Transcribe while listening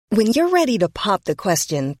When you're ready to pop the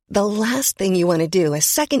question, the last thing you want to do is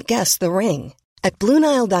second-guess the ring. At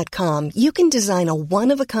BlueNile.com, you can design a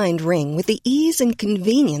one-of-a-kind ring with the ease and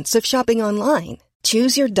convenience of shopping online.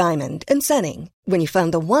 Choose your diamond and setting. When you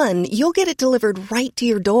find the one, you'll get it delivered right to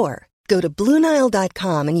your door. Go to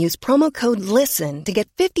BlueNile.com and use promo code LISTEN to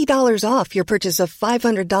get $50 off your purchase of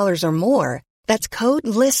 $500 or more. That's code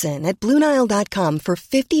LISTEN at BlueNile.com for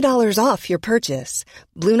 $50 off your purchase.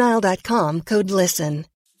 BlueNile.com, code LISTEN.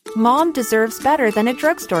 Mom deserves better than a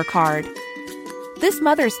drugstore card. This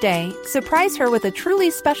Mother's Day, surprise her with a truly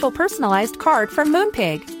special personalized card from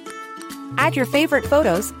Moonpig. Add your favorite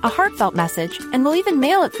photos, a heartfelt message, and we'll even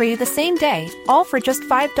mail it for you the same day, all for just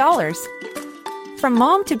 $5. From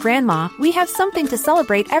mom to grandma, we have something to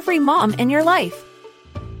celebrate every mom in your life.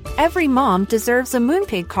 Every mom deserves a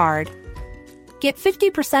Moonpig card. Get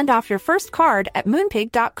 50% off your first card at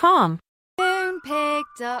Moonpig.com.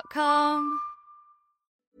 Moonpig.com.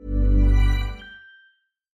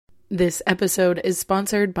 This episode is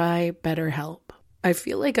sponsored by BetterHelp. I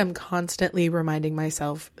feel like I'm constantly reminding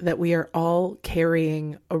myself that we are all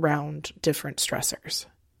carrying around different stressors,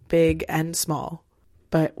 big and small.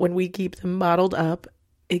 But when we keep them bottled up,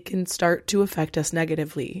 it can start to affect us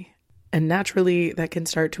negatively. And naturally, that can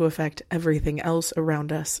start to affect everything else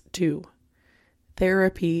around us too.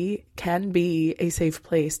 Therapy can be a safe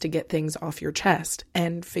place to get things off your chest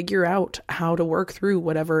and figure out how to work through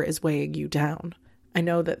whatever is weighing you down. I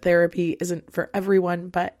know that therapy isn't for everyone,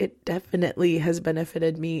 but it definitely has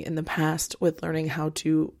benefited me in the past with learning how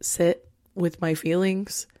to sit with my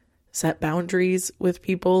feelings, set boundaries with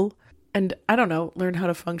people, and learn how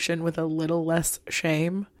to function with a little less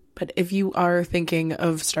shame. But if you are thinking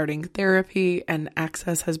of starting therapy and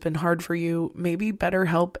access has been hard for you, maybe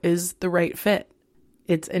BetterHelp is the right fit.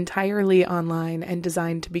 It's entirely online and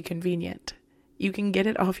designed to be convenient. You can get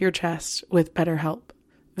it off your chest with BetterHelp.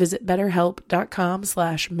 Visit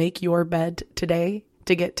BetterHelp.com/makeyourbed today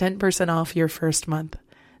to get 10% off your first month.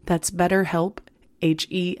 That's BetterHelp,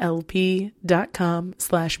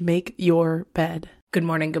 HELP.com/makeyourbed. Good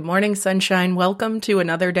morning, sunshine. Welcome to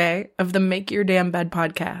another day of the Make Your Damn Bed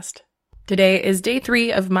podcast. Today is day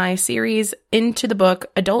 3 of my series into the book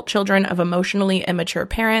Adult Children of Emotionally Immature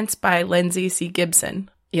Parents by Lindsay C. Gibson.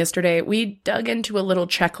 Yesterday, we dug into a little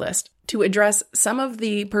checklist to address some of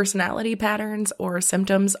the personality patterns or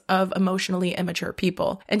symptoms of emotionally immature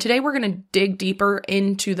people. And today we're going to dig deeper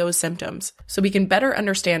into those symptoms so we can better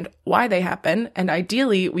understand why they happen, and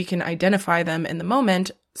ideally we can identify them in the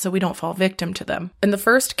moment so we don't fall victim to them. And the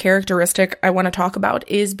first characteristic I want to talk about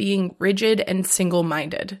is being rigid and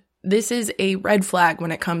single-minded. This is a red flag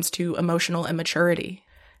when it comes to emotional immaturity.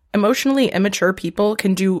 Emotionally immature people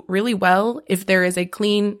can do really well if there is a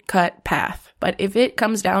clean-cut path. But if it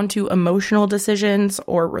comes down to emotional decisions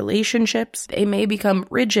or relationships, they may become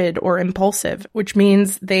rigid or impulsive, which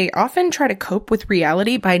means they often try to cope with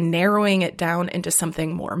reality by narrowing it down into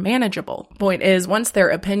something more manageable. Point is, once their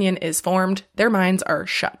opinion is formed, their minds are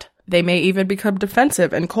shut. They may even become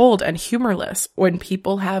defensive and cold and humorless when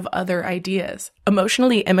people have other ideas.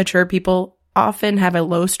 Emotionally immature people often have a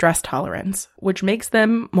low stress tolerance, which makes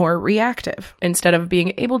them more reactive. Instead of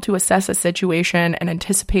being able to assess a situation and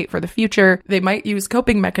anticipate for the future, they might use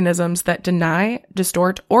coping mechanisms that deny,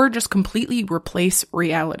 distort, or just completely replace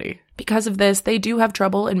reality. Because of this, they do have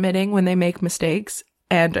trouble admitting when they make mistakes,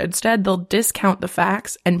 and instead they'll discount the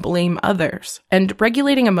facts and blame others. And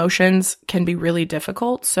regulating emotions can be really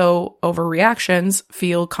difficult, so overreactions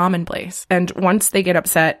feel commonplace. And once they get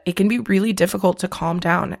upset, it can be really difficult to calm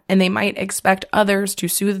down, and they might expect others to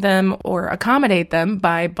soothe them or accommodate them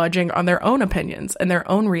by budging on their own opinions and their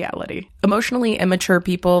own reality. Emotionally immature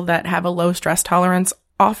people that have a low stress tolerance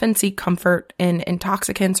often seek comfort in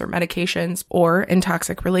intoxicants or medications or in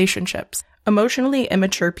toxic relationships. Emotionally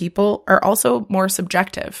immature people are also more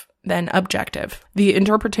subjective than objective. The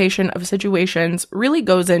interpretation of situations really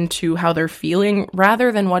goes into how they're feeling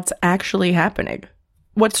rather than what's actually happening.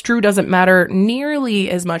 What's true doesn't matter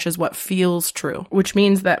nearly as much as what feels true, which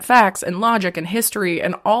means that facts and logic and history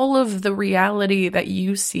and all of the reality that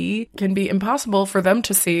you see can be impossible for them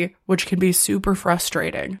to see, which can be super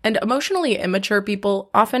frustrating. And emotionally immature people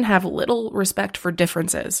often have little respect for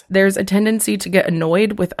differences. There's a tendency to get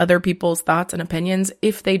annoyed with other people's thoughts and opinions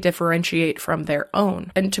if they differentiate from their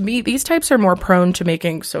own. And to me, these types are more prone to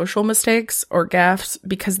making social mistakes or gaffes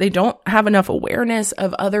because they don't have enough awareness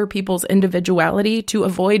of other people's individuality to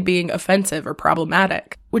avoid being offensive or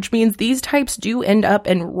problematic. which means these types do end up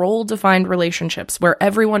in role-defined relationships where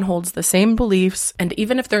everyone holds the same beliefs, and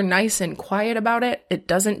even if they're nice and quiet about it, it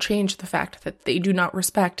doesn't change the fact that they do not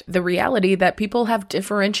respect the reality that people have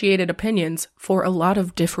differentiated opinions for a lot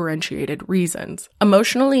of differentiated reasons.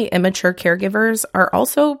 Emotionally immature caregivers are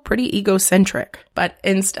also pretty egocentric, but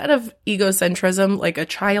instead of egocentrism like a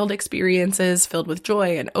child experiences filled with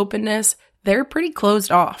joy and openness, they're pretty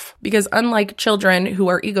closed off, because unlike children who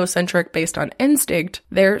are egocentric based on instinct,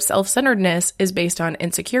 their self-centeredness is based on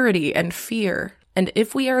insecurity and fear. And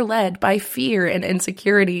if we are led by fear and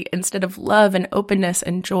insecurity instead of love and openness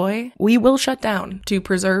and joy, we will shut down to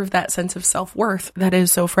preserve that sense of self-worth that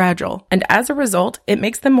is so fragile. And as a result, it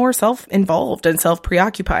makes them more self-involved and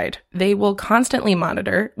self-preoccupied. They will constantly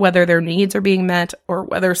monitor whether their needs are being met or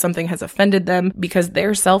whether something has offended them, because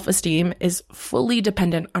their self-esteem is fully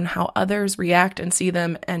dependent on how others react and see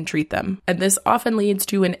them and treat them. And this often leads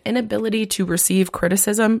to an inability to receive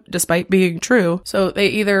criticism despite being true, so they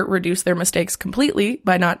either reduce their mistakes completely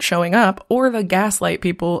by not showing up, or they gaslight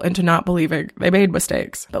people into not believing they made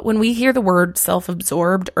mistakes. But when we hear the word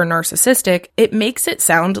self-absorbed or narcissistic, it makes it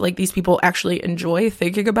sound like these people actually enjoy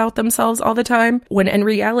thinking about themselves all the time, when in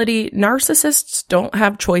reality, narcissists don't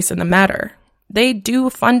have choice in the matter. They do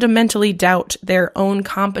fundamentally doubt their own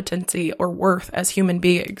competency or worth as human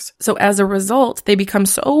beings. So as a result, they become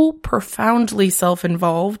so profoundly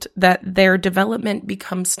self-involved that their development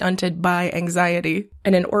becomes stunted by anxiety.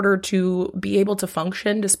 And in order to be able to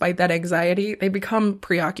function despite that anxiety, they become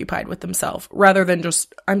preoccupied with themselves rather than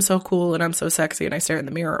just, I'm so cool and I'm so sexy and I stare in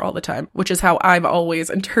the mirror all the time, which is how I've always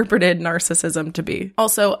interpreted narcissism to be.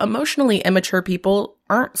 Also, emotionally immature people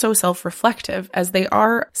aren't so self-reflective as they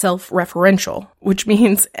are self-referential, which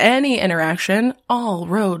means any interaction, all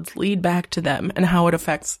roads lead back to them and how it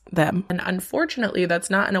affects them. And unfortunately, that's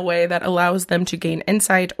not in a way that allows them to gain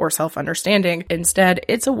insight or self-understanding. Instead,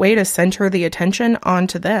 it's a way to center the attention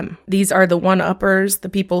onto them. These are the one-uppers, the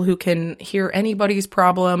people who can hear anybody's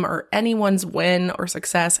problem or anyone's win or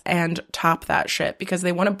success and top that shit because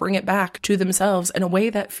they want to bring it back to themselves in a way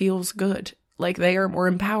that feels good, like they are more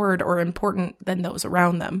empowered or important than those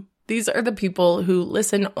around them. These are the people who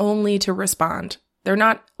listen only to respond. They're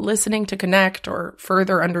not listening to connect or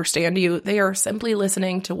further understand you. They are simply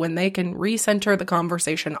listening to when they can recenter the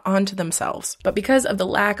conversation onto themselves. But because of the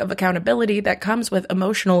lack of accountability that comes with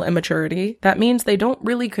emotional immaturity, that means they don't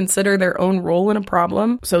really consider their own role in a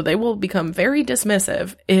problem, so they will become very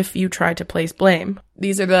dismissive if you try to place blame.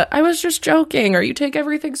 These are the, I was just joking, or you take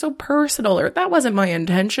everything so personal, or that wasn't my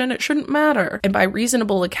intention, it shouldn't matter. And by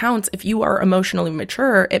reasonable accounts, if you are emotionally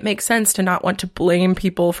mature, it makes sense to not want to blame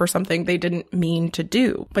people for something they didn't mean to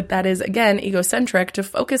do. But that is, again, egocentric to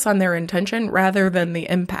focus on their intention rather than the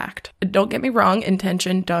impact. Don't get me wrong,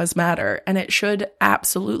 intention does matter, and it should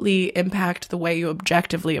absolutely impact the way you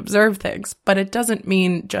objectively observe things. But it doesn't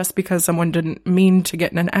mean just because someone didn't mean to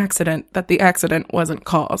get in an accident that the accident wasn't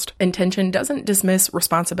caused. Intention doesn't dismiss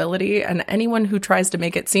responsibility, and anyone who tries to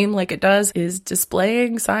make it seem like it does is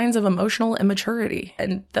displaying signs of emotional immaturity.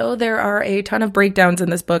 And though there are a ton of breakdowns in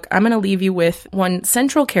this book, I'm going to leave you with one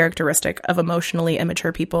central characteristic of emotionally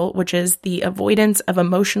immature people, which is the avoidance of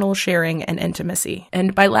emotional sharing and intimacy.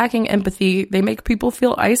 And by lacking empathy, they make people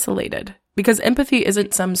feel isolated. Because empathy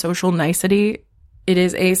isn't some social nicety, it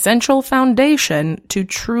is a central foundation to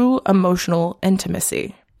true emotional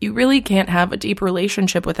intimacy. You really can't have a deep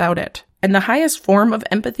relationship without it. And the highest form of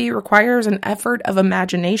empathy requires an effort of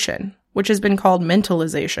imagination, which has been called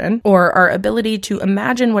mentalization, or our ability to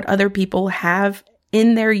imagine what other people have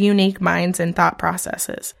in their unique minds and thought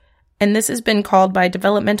processes. And this has been called by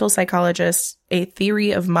developmental psychologists a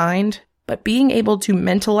theory of mind, but being able to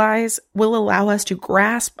mentalize will allow us to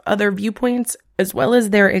grasp other viewpoints as well as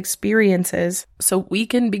their experiences so we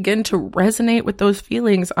can begin to resonate with those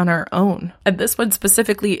feelings on our own. And this one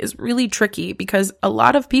specifically is really tricky because a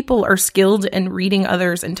lot of people are skilled in reading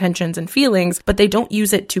others' intentions and feelings, but they don't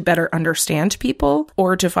use it to better understand people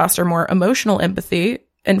or to foster more emotional empathy.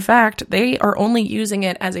 In fact, they are only using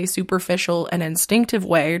it as a superficial and instinctive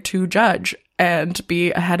way to judge and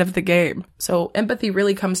be ahead of the game. So empathy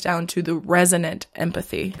really comes down to the resonant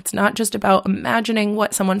empathy. It's not just about imagining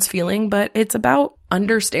what someone's feeling, but it's about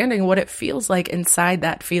understanding what it feels like inside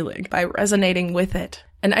that feeling by resonating with it.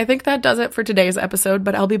 And I think that does it for today's episode,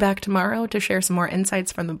 but I'll be back tomorrow to share some more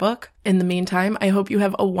insights from the book. In the meantime, I hope you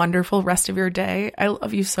have a wonderful rest of your day. I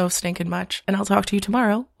love you so stinking much, and I'll talk to you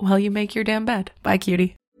tomorrow while you make your damn bed. Bye,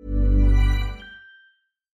 cutie.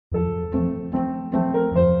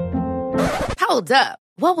 Hold up.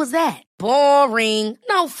 What was that? Boring.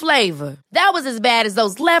 No flavor. That was as bad as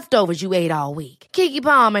those leftovers you ate all week. Keke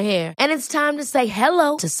Palmer here, and it's time to say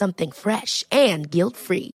hello to something fresh and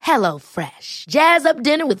guilt-free. Hello Fresh. Jazz up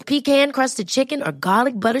dinner with pecan-crusted chicken or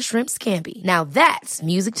garlic butter shrimp scampi. Now that's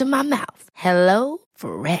music to my mouth. Hello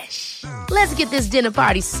Fresh. Let's get this dinner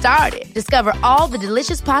party started. Discover all the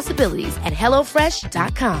delicious possibilities at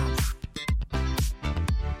HelloFresh.com.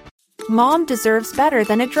 Mom deserves better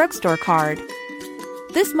than a drugstore card.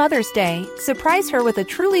 This Mother's Day, surprise her with a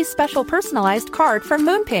truly special personalized card from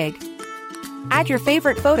Moonpig. Add your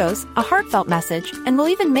favorite photos, a heartfelt message, and we'll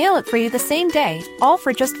even mail it for you the same day, all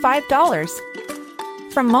for just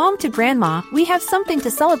 $5. From mom to grandma, we have something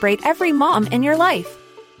to celebrate every mom in your life.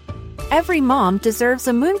 Every mom deserves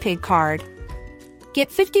a Moonpig card. Get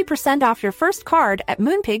 50% off your first card at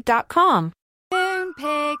moonpig.com.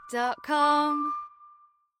 Moonpig.com.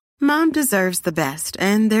 Mom deserves the best,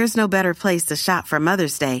 and there's no better place to shop for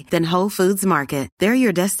Mother's Day than Whole Foods Market. They're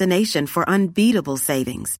your destination for unbeatable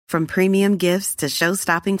savings, from premium gifts to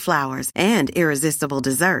show-stopping flowers and irresistible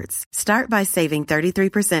desserts. Start by saving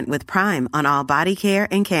 33% with Prime on all body care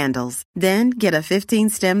and candles. Then get a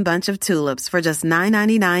 15-stem bunch of tulips for just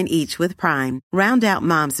 $9.99 each with Prime. Round out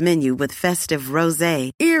Mom's menu with festive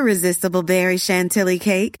rosé, irresistible berry chantilly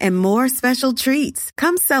cake, and more special treats.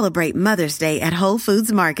 Come celebrate Mother's Day at Whole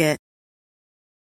Foods Market.